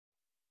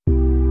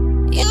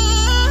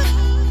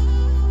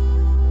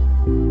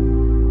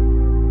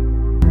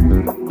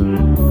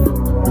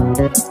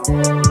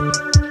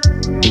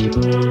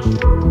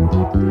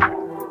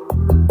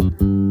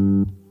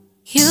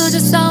You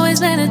just always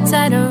been the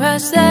type to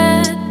rush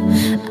that.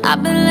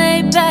 I've been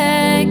laid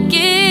back,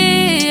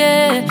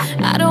 yeah.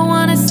 I don't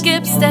wanna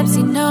skip steps,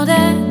 you know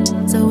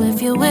that. So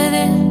if you're with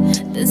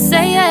it, then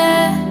say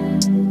yeah.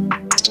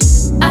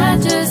 I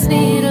just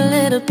need a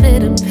little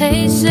bit of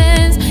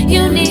patience.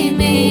 You need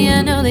me,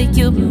 I know that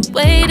you've been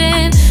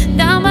waiting.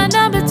 Down my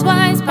number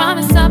twice,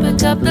 promise I'll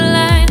pick up the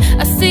line.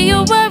 I see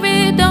you're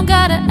worried, don't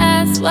gotta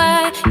ask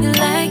why. You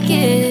like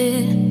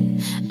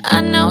it,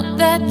 I know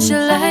that you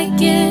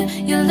like it.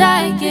 You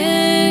like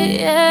it,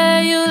 yeah,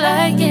 you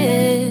like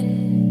it.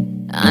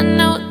 I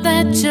know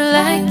that you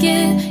like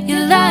it,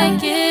 you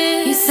like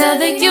it. You said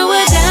that you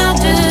were down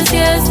just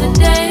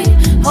yesterday,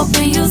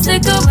 hoping you'll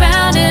stick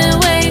around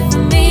and wait for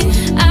me.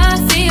 I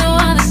see you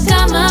wanna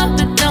come up,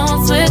 but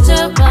don't switch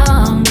up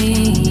on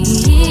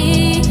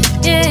me.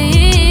 Yeah,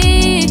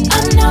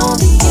 I know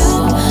that you,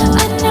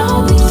 I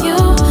know that you,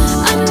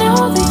 I know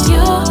that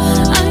you,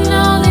 I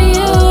know that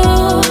you.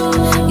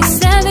 You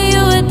said that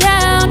you were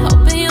down,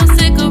 hoping you'll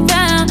stick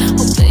around,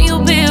 hoping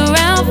you'll be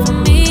around for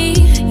me.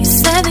 You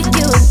said that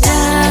you were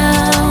down,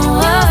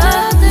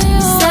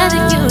 you said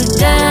that you were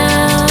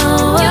down,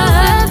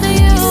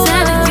 you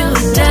said that you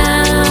were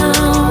down,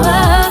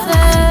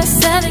 you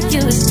said that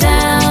you were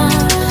down,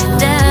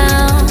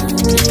 down.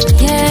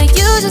 Yeah,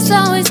 you just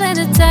always been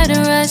the type to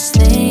rush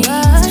things.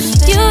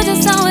 You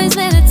just always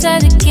been the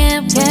type that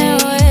can't wait.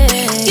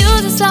 You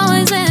just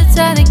always been the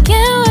type that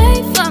can't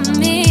wait for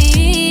me.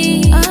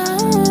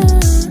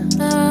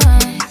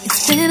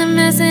 It's been a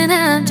mess and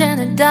I'm trying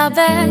to dial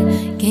back.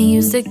 Can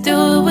you stick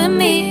through it with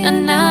me or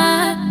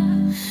not?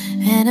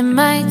 And it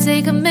might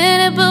take a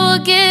minute, but we'll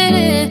get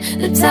it.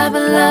 The type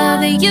of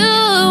love that you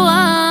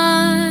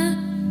want,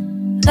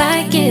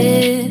 like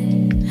it.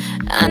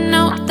 I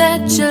know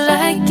that you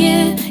like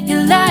it,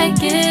 you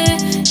like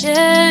it,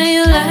 yeah,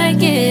 you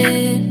like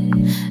it.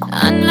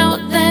 I know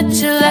that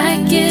you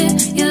like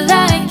it, you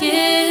like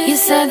it. You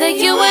said that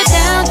you were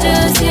down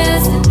just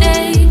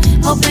yesterday,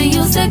 hoping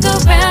you'll stick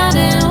around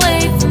and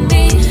wait for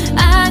me.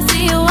 I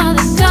see you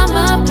wanna come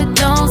up, but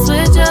don't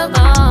switch up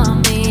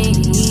on me.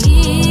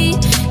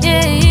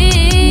 Yeah,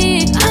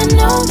 I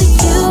know that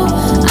you,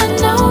 I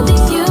know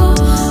that you,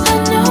 I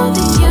know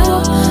that you,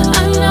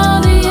 I know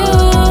that you.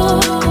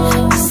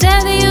 You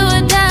said that you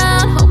were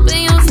down,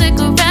 hoping you'll stick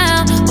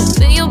around,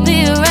 hoping you'll be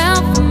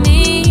around for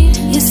me.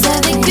 You said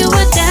that you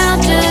were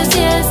down just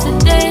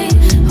yesterday,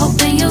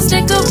 hoping you'll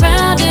stick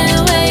around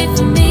and wait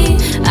for me.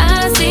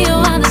 I see you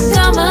wanna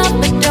come up,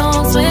 but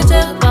don't switch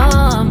up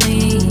on me.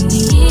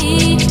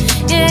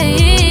 Yeah,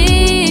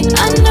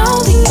 I know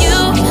that you,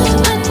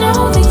 I know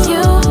that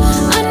you,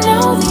 I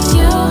know that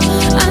you,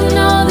 I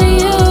know that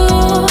you.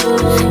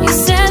 You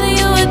said that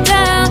you were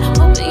down,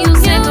 hoping you'll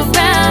stick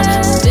around,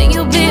 hoping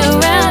you'll be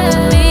around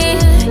with me.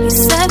 You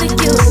said that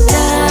you were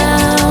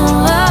down,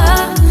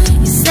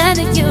 you said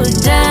that you were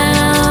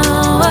down,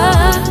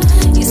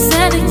 you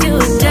said that you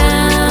were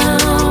down,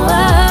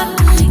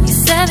 you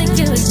said that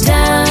you were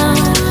down,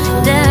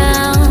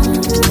 down.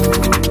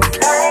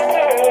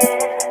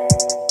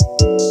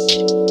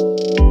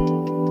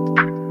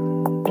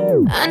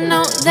 I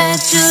know that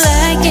you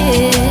like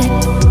it.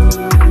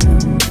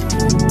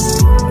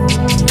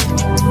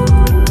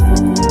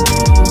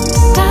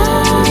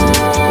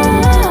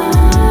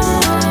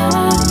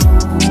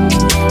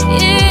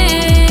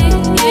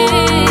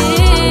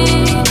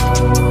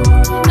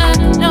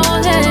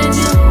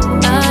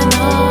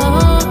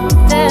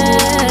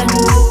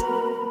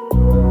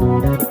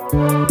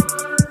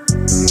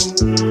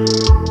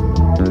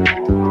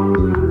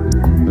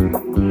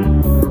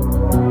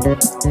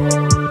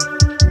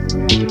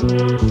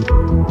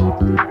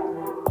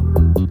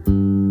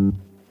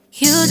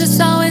 You just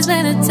always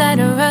been the type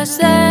to rush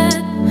that.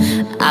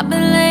 I've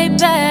been laid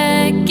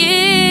back,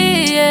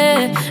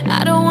 yeah.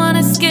 I don't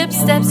wanna skip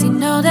steps, you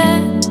know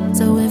that.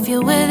 So if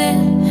you're with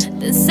it,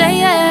 then say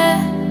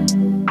yeah.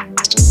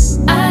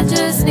 I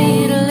just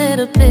need a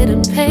little bit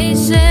of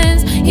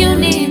patience. You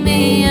need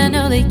me, I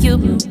know that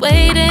you've been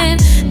waiting.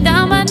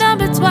 Down my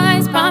number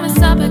twice, promise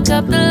I'll pick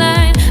up the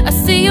line. I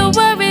see you're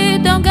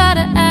worried, don't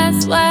gotta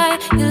ask why.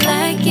 You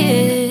like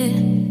it,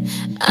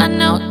 I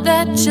know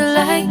that you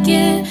like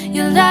it,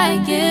 you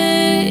like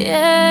it,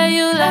 yeah,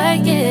 you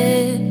like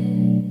it.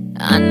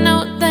 I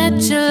know that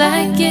you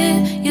like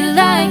it, you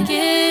like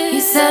it.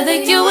 You said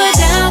that you were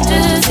down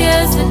just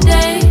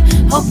yesterday,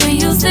 hoping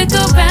you'll stick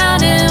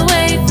around and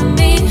wait for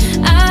me.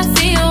 I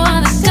see you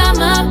wanna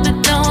come up,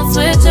 but don't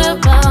switch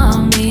up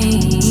on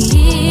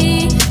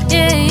me.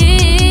 Yeah,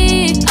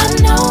 I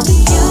know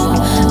that you,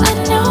 I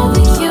know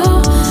that you,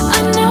 I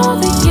know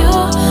that you,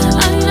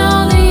 I know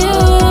that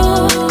you.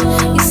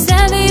 You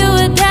said that you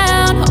were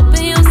down,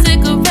 hoping you'll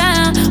stick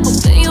around,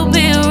 hoping you'll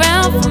be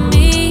around for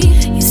me.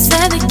 You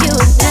said that you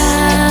were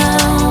down,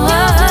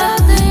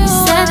 you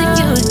said that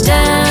you were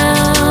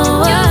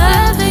down,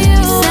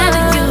 you said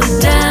that you were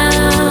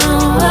down,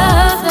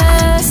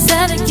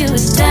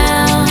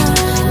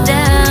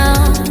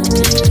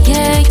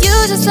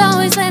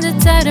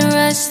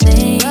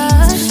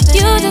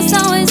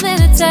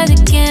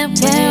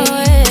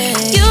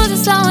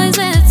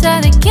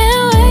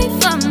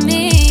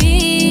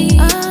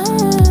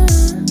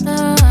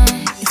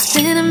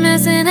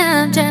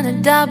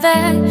 dial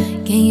back.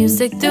 Can you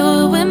stick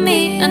through it with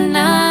me or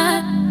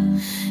not?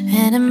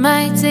 And it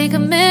might take a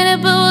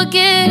minute, but we'll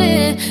get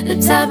it. The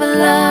type of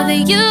love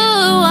that you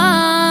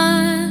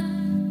want.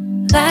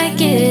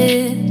 Like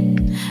it,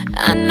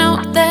 I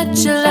know that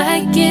you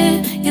like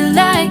it. You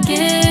like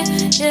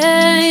it,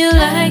 yeah, you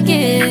like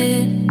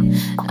it.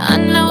 I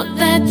know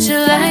that you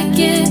like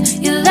it,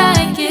 you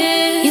like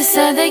it. You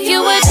said that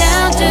you were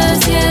down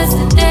just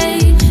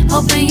yesterday,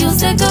 hoping you'll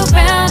stick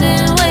around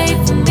and wait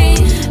for me.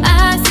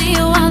 I see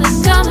you on the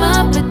come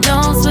up, but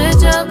don't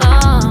switch up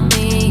on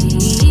me.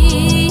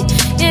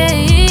 Yeah,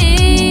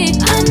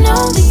 I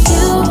know that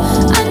you,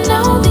 I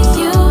know that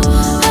you,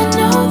 I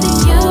know that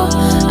you,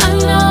 I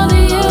know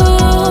that you.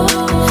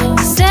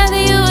 You said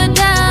that you were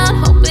down,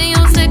 hoping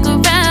you'll stick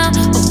around,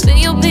 hoping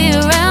you'll be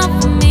around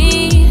for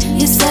me.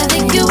 You said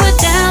that you were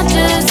down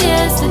just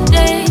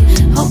yesterday,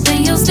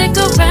 hoping you'll stick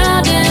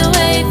around and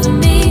wait for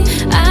me.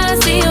 I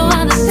see you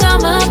on the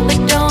come up, but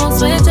don't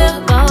switch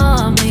up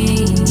on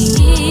me.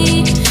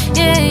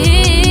 Yeah,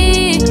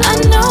 I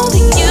know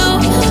that you,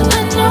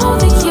 I know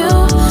that you,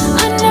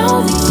 I know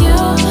that you,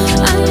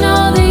 I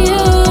know that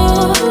you.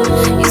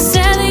 You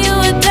said that you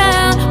were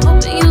down,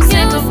 hoping you'll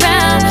stick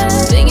around,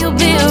 hoping you'll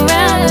be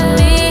around with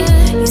me.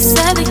 You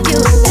said that you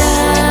were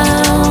down,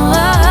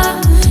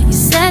 you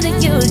said that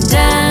you were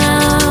down,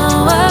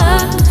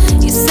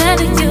 you said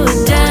that you were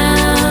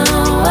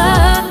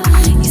down,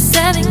 you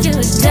said that you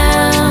were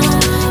down,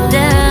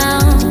 down.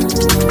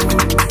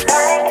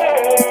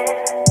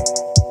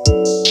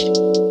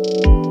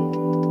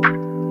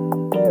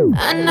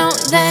 I know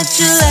that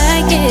you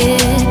like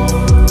it.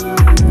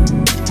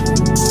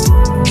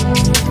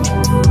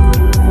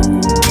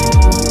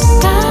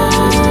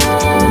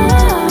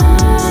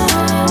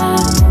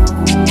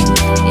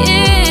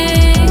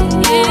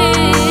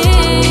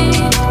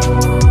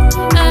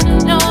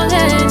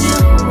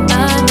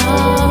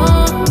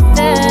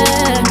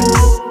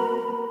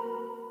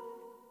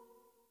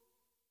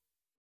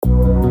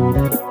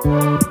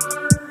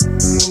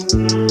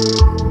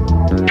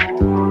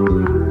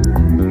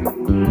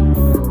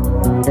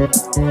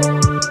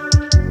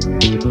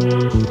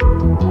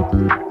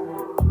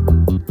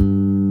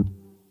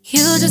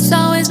 You just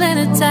always been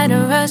a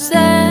tighter rush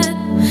that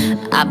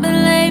I've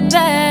been laid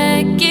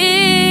back,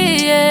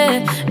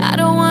 yeah. I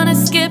don't wanna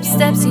skip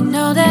steps, you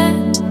know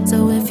that.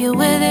 So if you're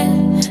with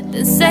it,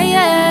 then say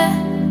yeah.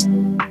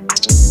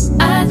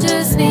 I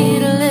just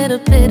need a little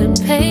bit of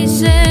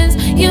patience.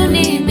 You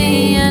need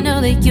me, I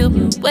know that you've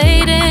been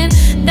waiting.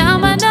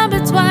 Down my number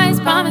twice,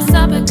 promise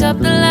I'll pick up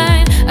the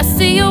line. I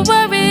see you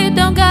worried,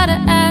 don't gotta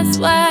ask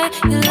why.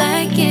 You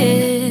like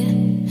it,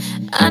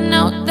 I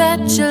know that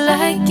you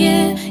like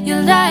it. You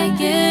like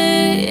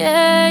it,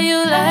 yeah,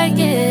 you like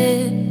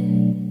it.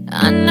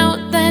 I know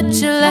that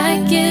you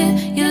like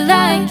it, you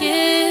like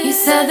it. You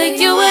said that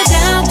you were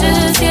down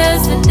just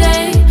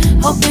yesterday,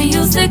 hoping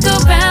you'll stick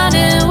around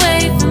and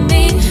wait for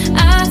me.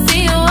 I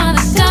see you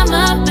wanna come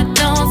up, but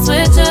don't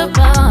switch up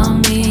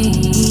on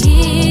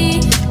me.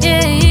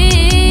 Yeah,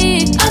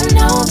 I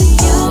know that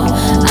you,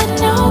 I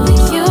know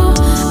that you,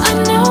 I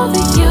know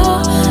that you,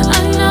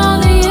 I know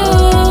that you.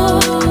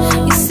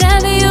 You said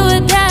that you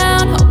were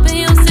down, hoping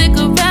you'll stick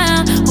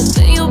around,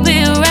 hoping you'll be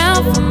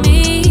around for me.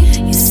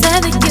 You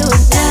said that you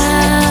were down,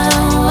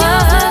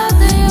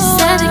 you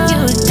said that you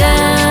were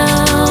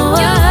down,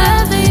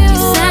 you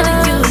said that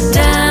you were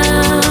down,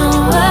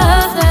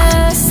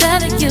 you said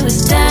that you were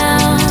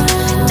down,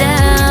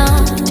 down.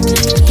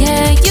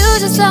 Yeah, you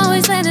just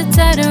always been a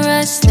tighter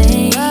rush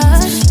thing.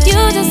 You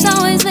just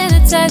always been a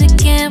type that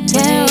can't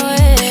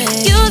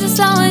wait. You just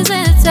always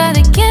been a type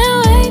that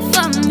can't wait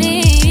for me.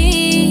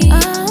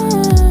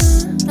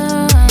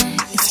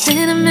 It's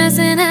been a mess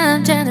and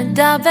I'm trying to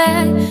dial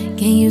back.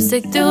 Can you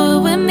stick through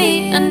it with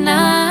me or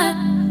not?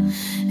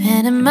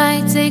 And it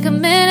might take a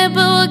minute,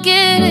 but we'll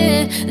get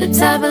it. The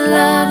type of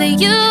love that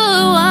you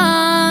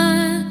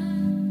want.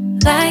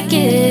 Like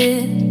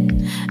it,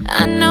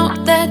 I know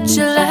that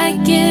you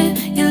like it.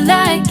 You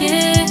like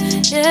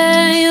it,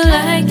 yeah, you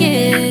like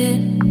it.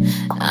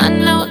 I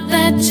know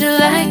that you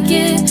like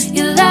it,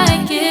 you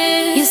like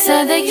it. You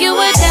said that you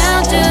were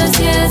down just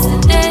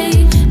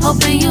yesterday,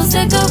 hoping you'll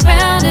stick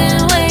around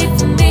and wait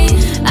for me.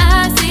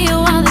 I see you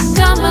on the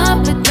come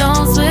up, but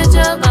don't switch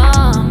up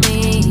on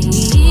me.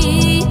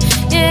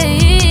 Yeah,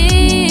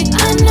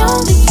 I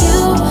know that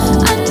you,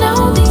 I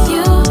know that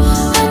you,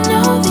 I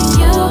know that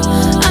you,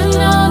 I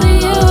know that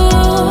you.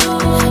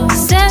 You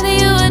said that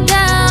you were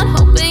down,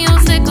 hoping you'll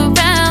stick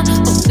around,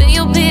 hoping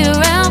you'll be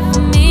around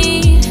for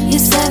me. You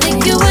said that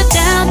you were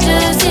down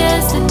just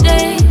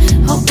yesterday,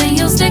 hoping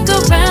you'll stick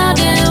around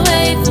and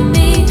wait for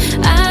me.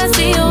 I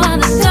see you on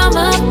the come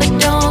up, but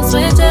don't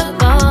switch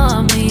up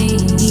on me.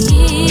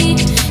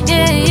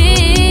 Yeah,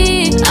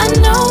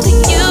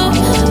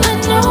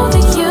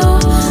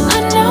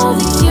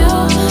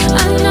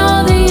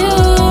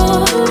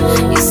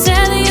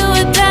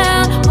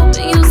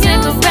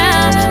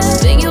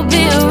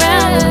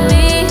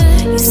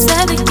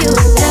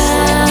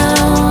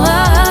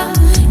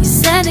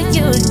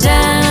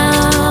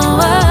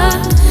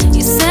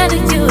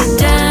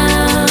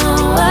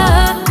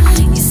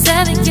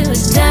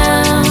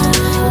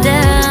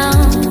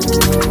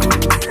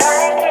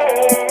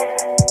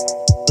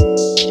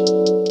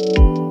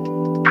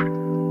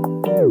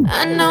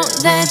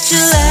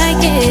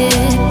 like it.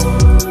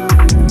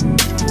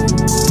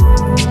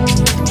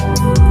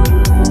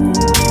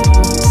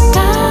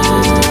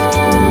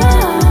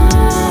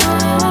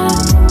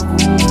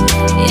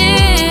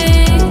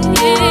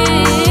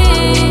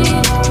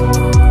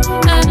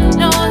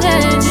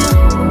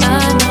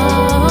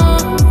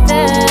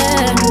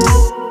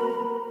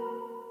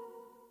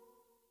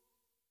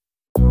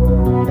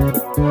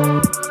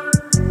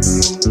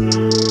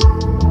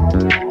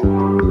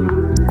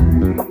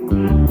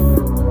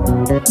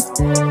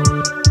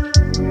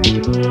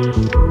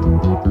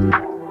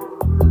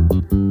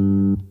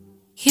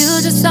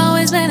 You just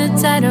always been a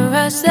type to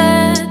rush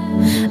that.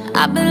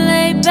 I've been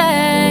laid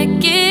back,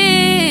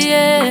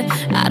 yeah.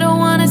 I don't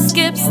wanna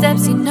skip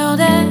steps, you know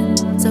that.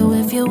 So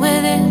if you're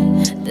with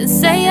it, then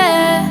say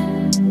yeah.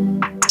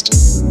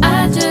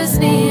 I just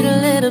need a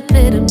little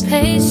bit of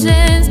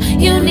patience.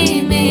 You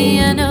need me,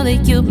 I know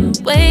that you've been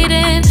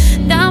waiting.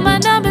 Down my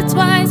number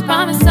twice,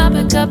 promise I'll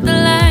pick up the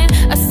line.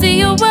 I see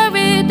you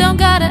worried, don't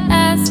gotta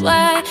ask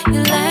why.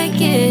 You like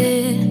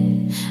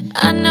it,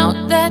 I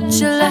know that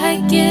you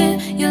like it.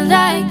 You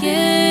like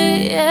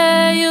it,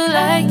 yeah, you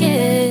like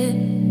it.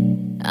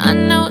 I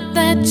know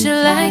that you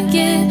like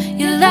it,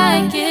 you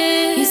like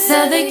it. You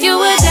said that you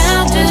were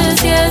down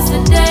just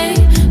yesterday,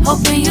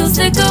 hoping you'll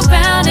stick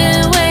around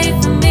and wait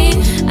for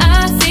me.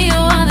 I see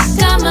you wanna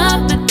come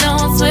up, but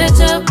don't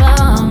switch up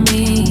on me.